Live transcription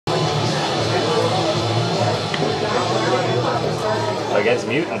against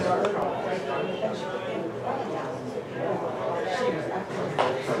Muton.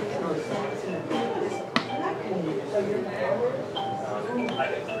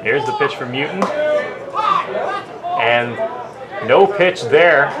 Here's the pitch from Muton. And no pitch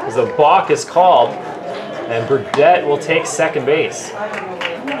there as a balk is called. And Burdett will take second base.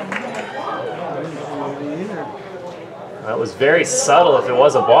 That was very subtle if it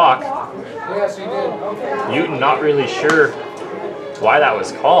was a balk. Yes, he did. Muton not really sure why that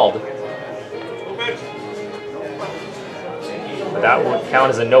was called. But that would count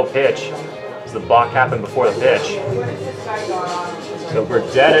as a no pitch, because the balk happened before the pitch. So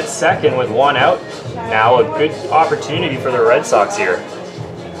Burdett at second with one out. Now a good opportunity for the Red Sox here.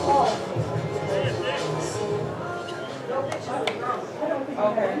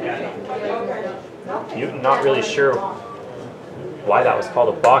 Muton not really sure why that was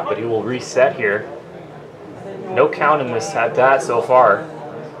called a balk, but he will reset here. No count in this at-bat so far.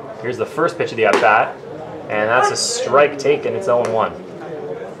 Here's the first pitch of the at-bat, and that's a strike taken. It's 0-1.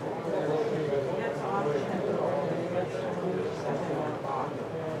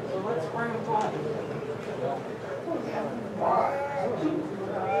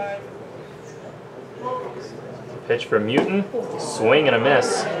 Pitch for Muton, swing and a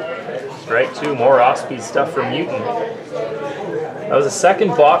miss. Strike two, more off-speed stuff from Muton. That was the second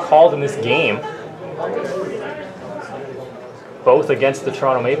balk called in this game, both against the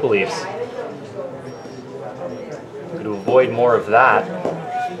Toronto Maple Leafs. To avoid more of that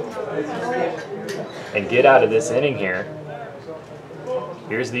and get out of this inning here.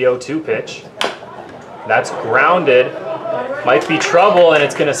 Here's the 0-2 pitch. That's grounded. Might be trouble, and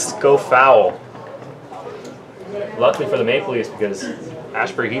it's going to go foul. Luckily for the Maple Leafs, because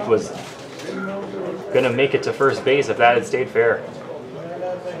Ashbury Heath was going to make it to first base if that had stayed fair.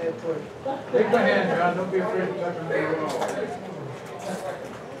 Take my hand, John. Don't be afraid to touch me.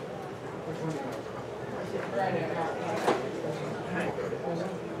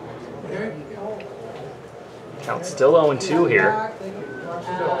 Count still 0-2 here.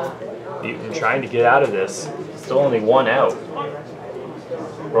 Muton trying to get out of this. Still only one out.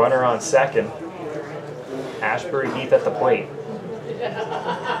 Runner on second. Ashbury Heath at the plate.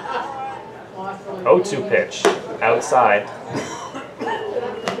 0-2 pitch. Outside.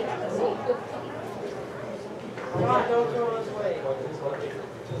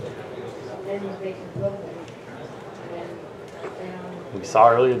 We saw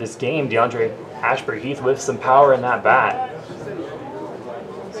earlier this game, DeAndre Ashbury Heath with some power in that bat.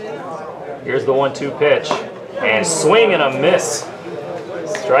 Here's the 1-2 pitch, and swing and a miss.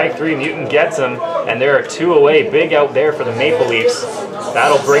 Strike three, Muton gets him, and there are two away. Big out there for the Maple Leafs.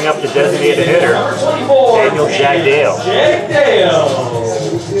 That'll bring up the designated hitter, Daniel Jagdale.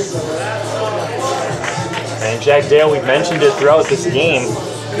 And Jagdale, we've mentioned it throughout this game,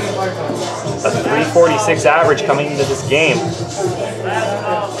 a .346 average coming into this game.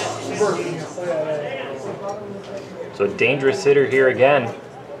 So a dangerous hitter here again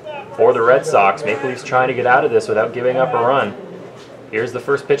for the Red Sox. Maple Leafs trying to get out of this without giving up a run. Here's the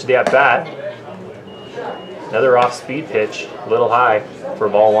first pitch of the at-bat. Another off-speed pitch, a little high for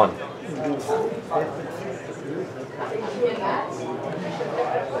ball one.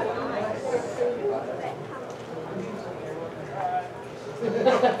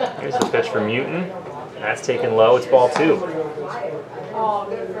 Here's the pitch for Muton. That's taken low, it's ball two.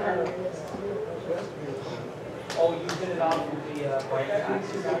 Oh, you did it off with the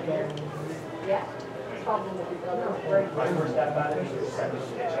yeah.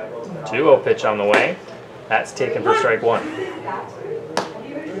 2-0 pitch on the way. That's taken for strike one.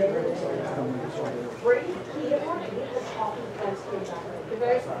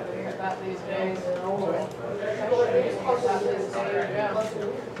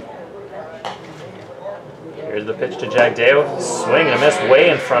 Here's the pitch to Jagdale. Swing and a miss way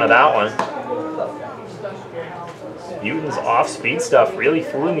in front of that one. Muton's off-speed stuff really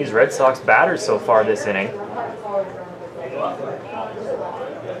fooling these Red Sox batters so far this inning.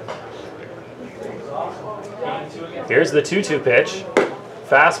 Here's the 2-2 pitch.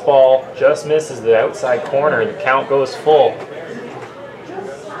 Fastball just misses the outside corner. The count goes full.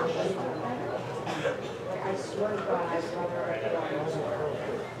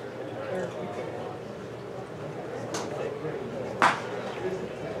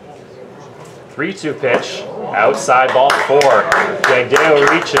 Three-two pitch, outside ball four. Jagdale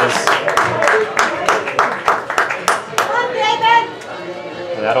reaches.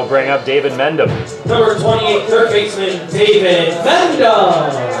 And that'll bring up David Mendham. Number 28, third baseman, David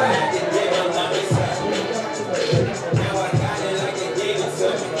Mendham.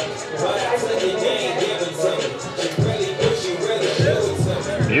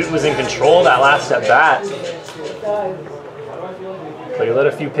 Newton was in control that last at bat, but he let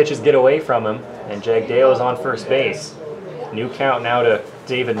a few pitches get away from him, and Jagdeo's on first base. New count now to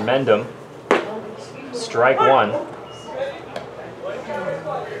David Mendham. Strike one.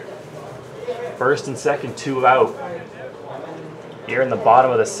 First and second, 2 out. Here in the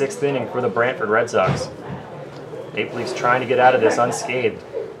bottom of the 6th inning for the Brantford Red Sox. Maple Leafs trying to get out of this unscathed.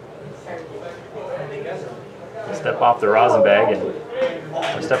 Step off the rosin bag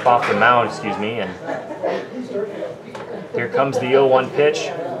or step off the mound, excuse me, and here comes the 0-1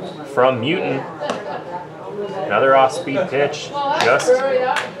 pitch from Mutin. Another off-speed pitch, just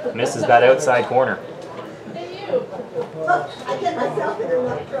misses that outside corner. I get myself in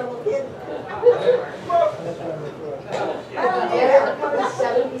enough trouble, kid.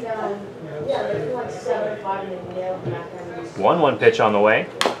 1-1 pitch on the way.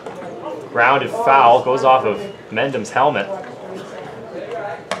 Grounded foul, goes off of Mendham's helmet.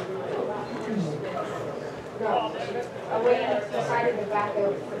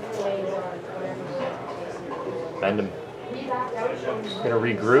 Mendham going to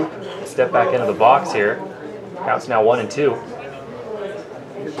regroup, step back into the box here. Counts now 1-2.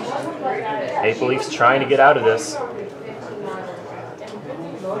 Maple Leafs trying to get out of this.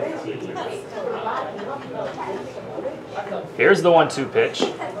 Here's the 1-2 pitch.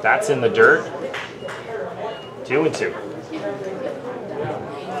 That's in the dirt. 2-2.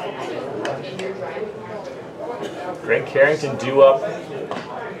 Greg Carrington due up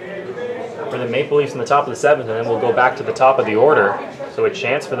for the Maple Leafs in the top of the 7th, and then we'll go back to the top of the order. So a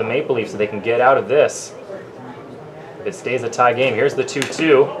chance for the Maple Leafs so they can get out of this. If it stays a tie game, here's the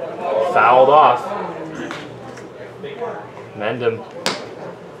 2-2. Fouled off. Mendham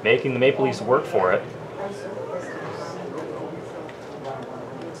making the Maple Leafs work for it.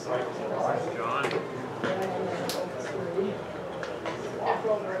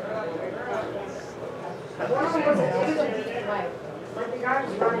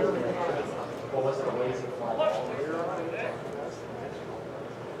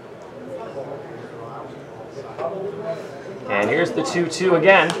 And here's the 2-2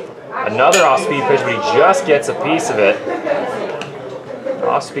 again. Another off-speed pitch, but he just gets a piece of it.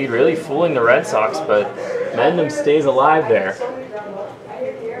 Off-speed really fooling the Red Sox, but Mendham stays alive there.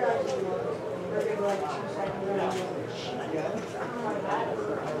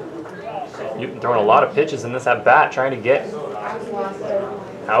 Newton throwing a lot of pitches in this at bat, trying to get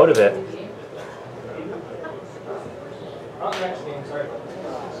out of it.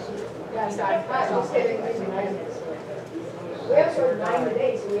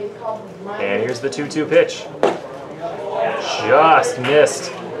 And here's the 2-2 pitch. Just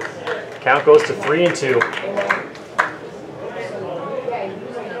missed. Count goes to 3-2.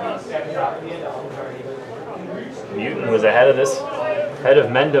 Mutin was ahead of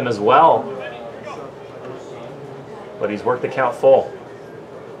Mendham as well, but he's worked the count full.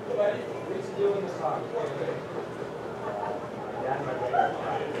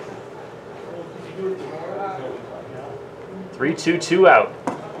 Three, 2 out.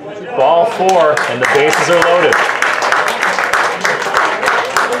 Ball 4, and the bases are loaded.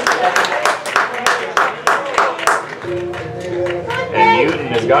 And Mutin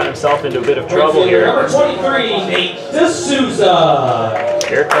has gotten himself into a bit of trouble here. Number 23, Nate D'Souza.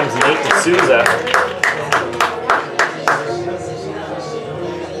 Here comes Nate D'Souza.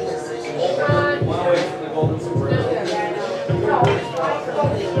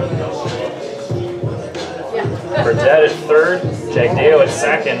 Burdett at third, Jagdeo at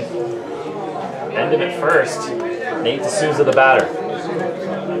second, Mendham at first, Nate D'Souza the batter.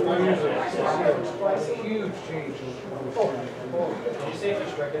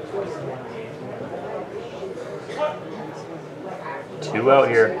 Two out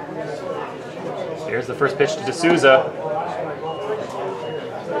here. Here's the first pitch to D'Souza.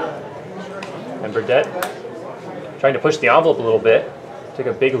 And Burdett trying to push the envelope a little bit. Took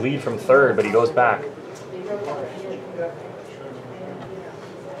a big lead from third, but he goes back.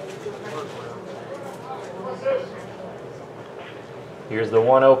 Here's the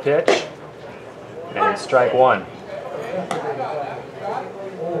 1-0 pitch, and it's strike one.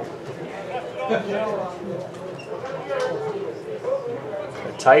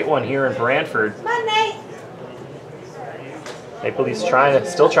 A tight one here in Brantford. Maple Leafs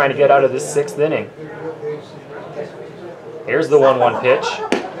still trying to get out of this 6th inning. Here's the 1-1 pitch,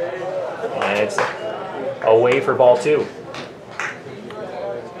 and it's away for ball 2.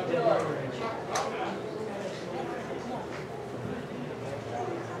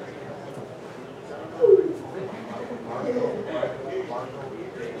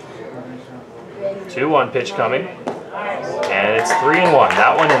 Two 2-1 pitch coming. And it's 3-1.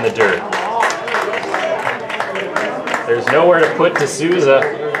 That one in the dirt. There's nowhere to put D'Souza.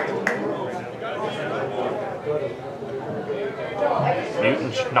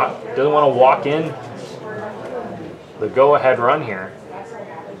 Newton doesn't want to walk in the go-ahead run here.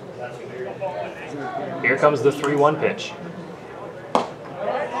 Here comes the 3-1 pitch.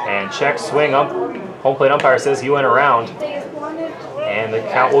 And check swing up. Home plate umpire says he went around. And the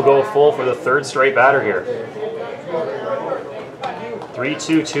count will go full for the third straight batter here.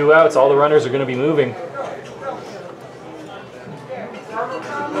 3-2, 2 outs. All the runners are going to be moving.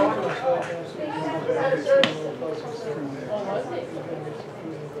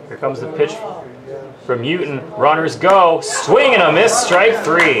 Here comes the pitch from Newton. Runners go. Swing and a miss. Strike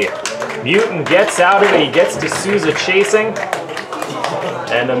 3. Newton gets out of it. He gets D'Souza chasing.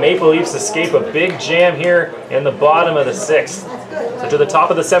 And the Maple Leafs escape a big jam here in the bottom of the 6th. So to the top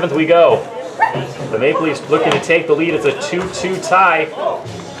of the 7th we go. The Maple Leafs looking to take the lead. It's a 2-2 tie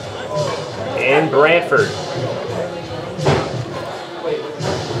in Brantford.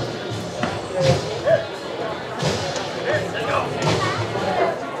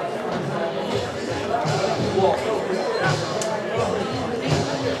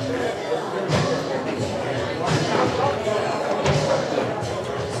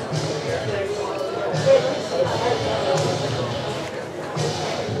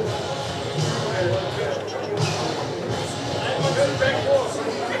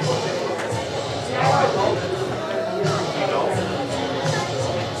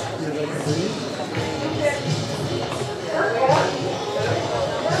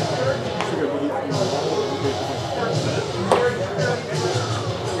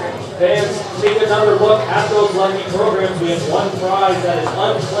 Fans, take another look at those lucky programs. We have one prize that is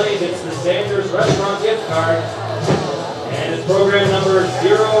unclaimed. It's the Santos restaurant gift card. And it's program number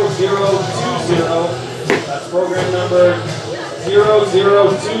 0020. That's program number 0020. You're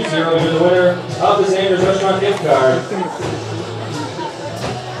the winner of the Santos restaurant gift card.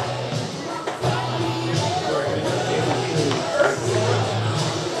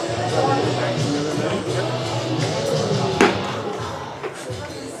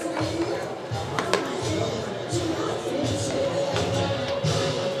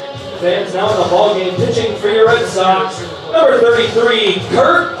 Fans now in the ballgame, pitching for your Red Sox, number 33,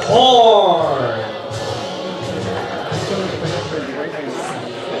 Kurt Horn.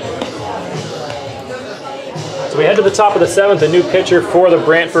 So we head to the top of the 7th. A new pitcher for the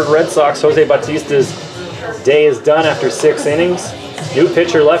Brantford Red Sox. Jose Bautista's day is done after 6 innings. New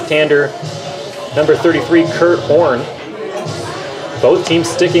pitcher, left-hander, number 33, Kurt Horn. Both teams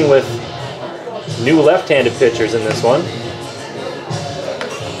sticking with new left-handed pitchers in this one.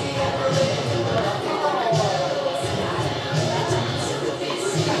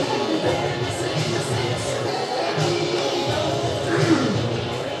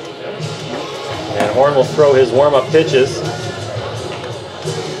 Horn will throw his warm-up pitches.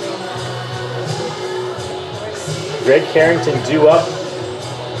 Greg Carrington due up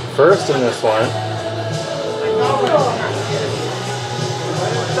first in this one.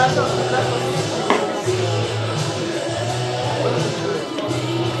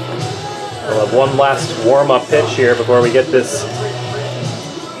 We'll have one last warm-up pitch here before we get this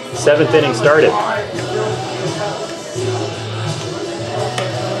 7th inning started.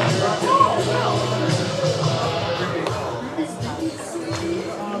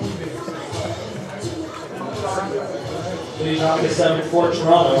 Leading off the 7th for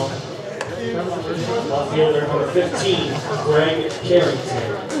Toronto, left fielder number 15, Greg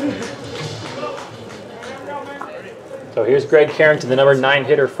Carrington. So here's Greg Carrington, the number 9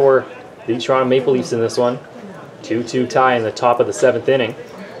 hitter for the Toronto Maple Leafs in this one. 2-2 tie in the top of the 7th inning.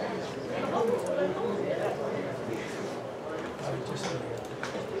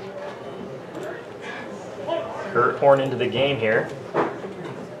 Kurt Horn into the game here.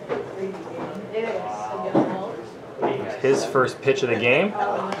 His first pitch of the game.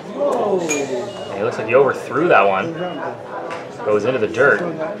 And he looks like he overthrew that one. Goes into the dirt.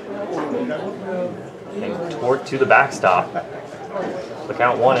 And toward to the backstop. The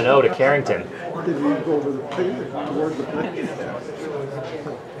count 1-0 to Carrington.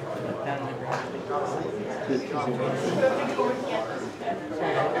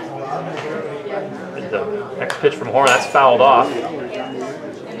 The next pitch from Horn, that's fouled off.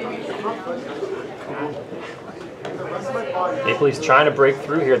 Maple Leafs trying to break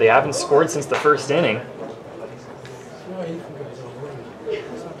through here. They haven't scored since the first inning.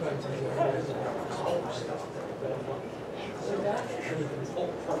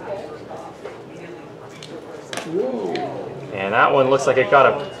 And that one looks like it got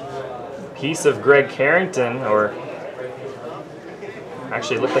a piece of Greg Carrington, or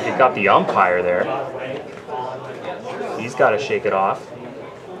Actually, it looked like it got the umpire there. He's got to shake it off.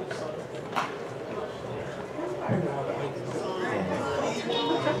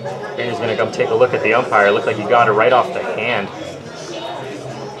 And he's going to come take a look at the umpire. It looked like he got it right off the hand.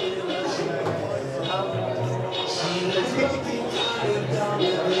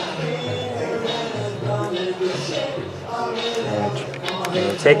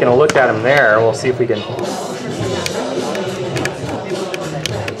 And taking a look at him there, we'll see if we can.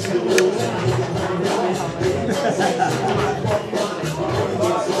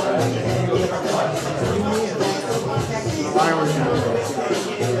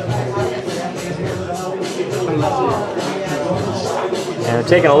 And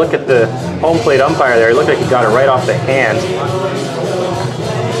taking a look at the home plate umpire there, it looked like he got it right off the hand.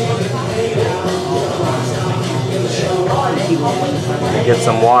 Get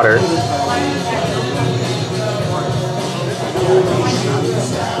some water.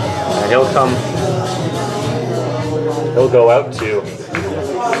 And he'll go out to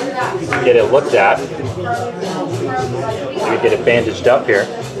get it looked at. Maybe get it bandaged up here.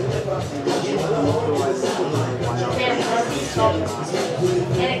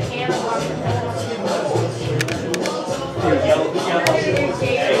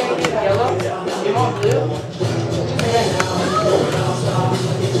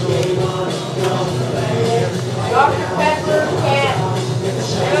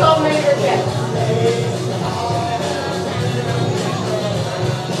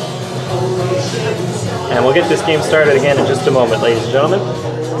 And we'll get this game started again in just a moment, ladies and gentlemen.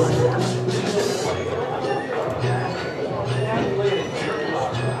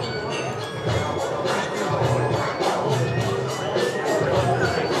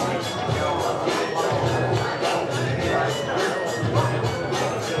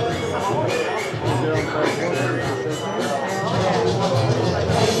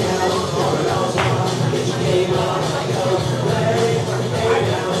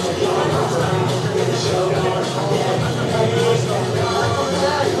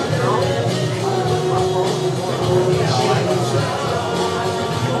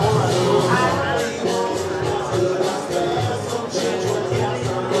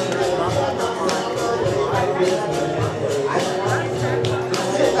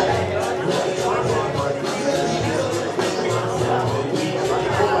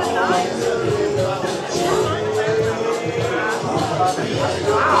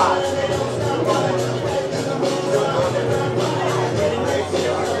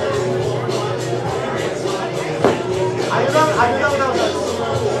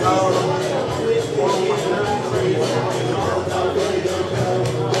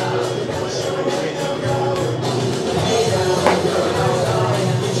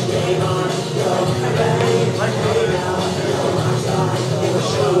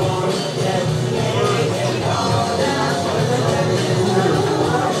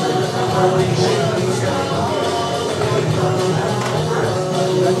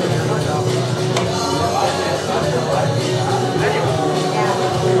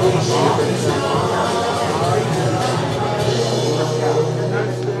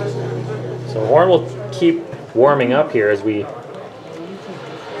 So Horn will keep warming up here as we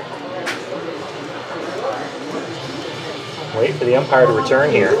wait for the umpire to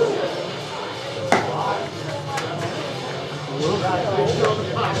return here.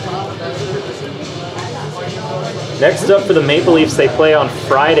 Next up for the Maple Leafs, they play on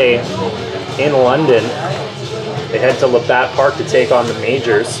Friday in London. They head to Labatt Park to take on the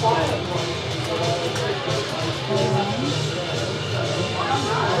Majors.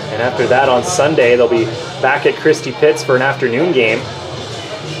 And after that on Sunday, they'll be back at Christie Pitts for an afternoon game,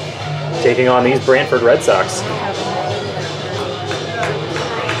 taking on these Brantford Red Sox.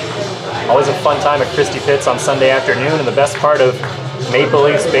 Always a fun time at Christie Pitts on Sunday afternoon, and the best part of Maple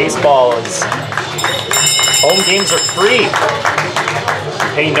Leafs baseball is home games are free.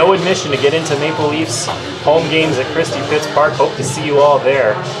 You pay no admission to get into Maple Leafs home games at Christie Pitts Park. Hope to see you all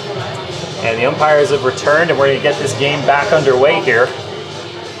there. And the umpires have returned, and we're going to get this game back underway here.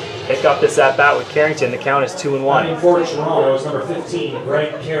 Pick up this at-bat with Carrington. The count is 2-1. For Toronto is number 15,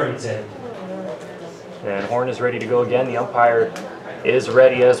 Greg Carrington. And Horn is ready to go again. The umpire is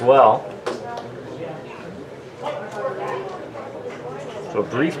ready as well. So a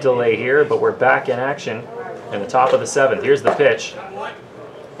brief delay here, but we're back in action in the top of the 7th. Here's the pitch,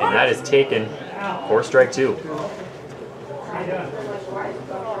 and that is taken for strike 2.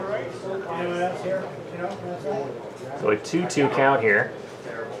 So a 2-2 count here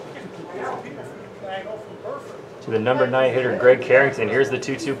to the number 9 hitter, Greg Carrington. Here's the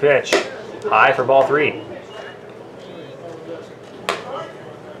 2-2 pitch. High for ball 3.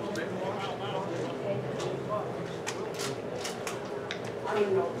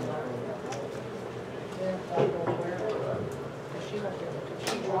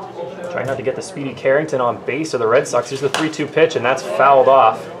 Trying not to get the speedy Carrington on base of the Red Sox. Here's the 3-2 pitch, and that's fouled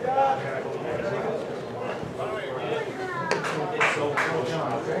off.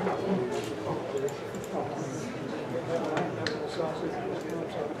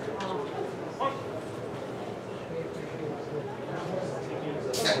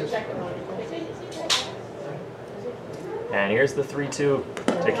 And here's the 3-2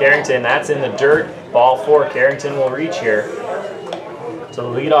 to Carrington. That's in the dirt. Ball 4. Carrington will reach here.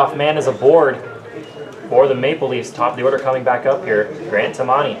 So the leadoff man is aboard for the Maple Leafs. Top of the order coming back up here. Grant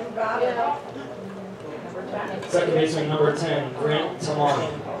Tamani. Second baseman number 10, Grant Tamani.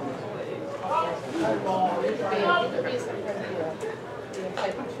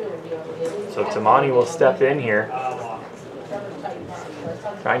 So Tamani will step in here,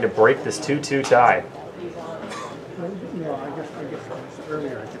 trying to break this 2-2 tie. No, I guess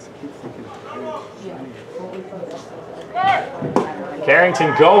earlier, I keep thinking.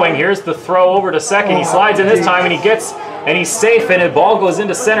 Carrington going. Here's the throw over to second. He slides in this time, and he's safe, and the ball goes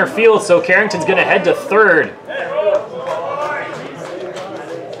into center field, so Carrington's going to head to third.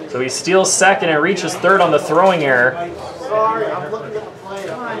 So he steals second and reaches third on the throwing error. Sorry, I'm looking at the plate.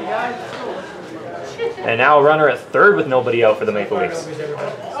 And now a runner at third with nobody out for the Maple Leafs.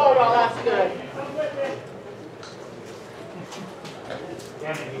 Oh, well, that's good.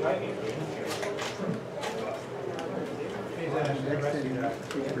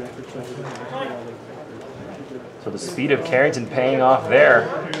 So the speed of Carrington paying off there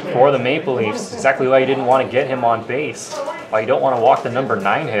for the Maple Leafs. Exactly why you didn't want to get him on base. Why you don't want to walk the number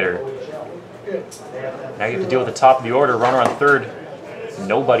 9 hitter. Now you have to deal with the top of the order. Runner on third.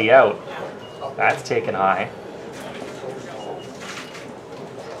 Nobody out. That's taken high.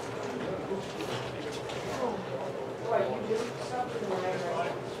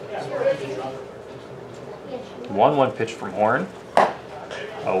 The 1-1 pitch from Horn.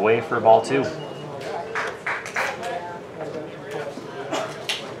 Away for ball 2.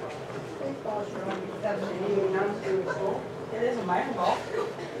 It is a minor ball.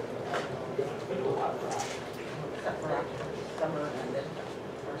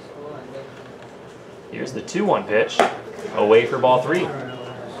 Here's the 2-1 pitch. Away for ball 3.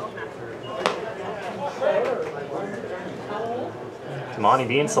 Tamani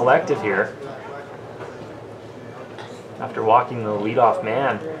being selective here. After walking the leadoff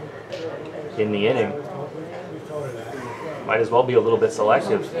man in the inning. Might as well be a little bit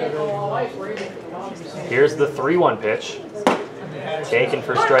selective. Here's the 3-1 pitch. Taken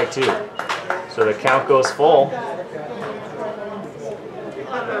for strike 2. So the count goes full.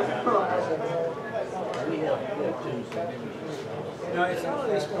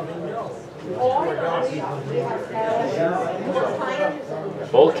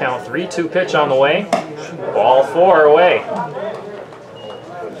 Full count, 3-2 pitch on the way. Ball 4 away.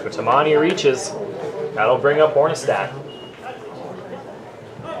 So Tamani reaches. That'll bring up Hornistat.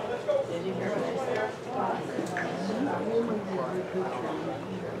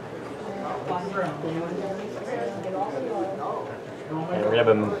 And we're going to have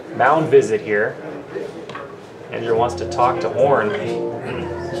a mound visit here. Andrew wants to talk to Horn.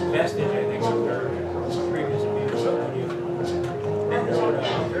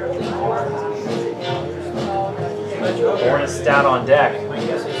 Hornistat on deck.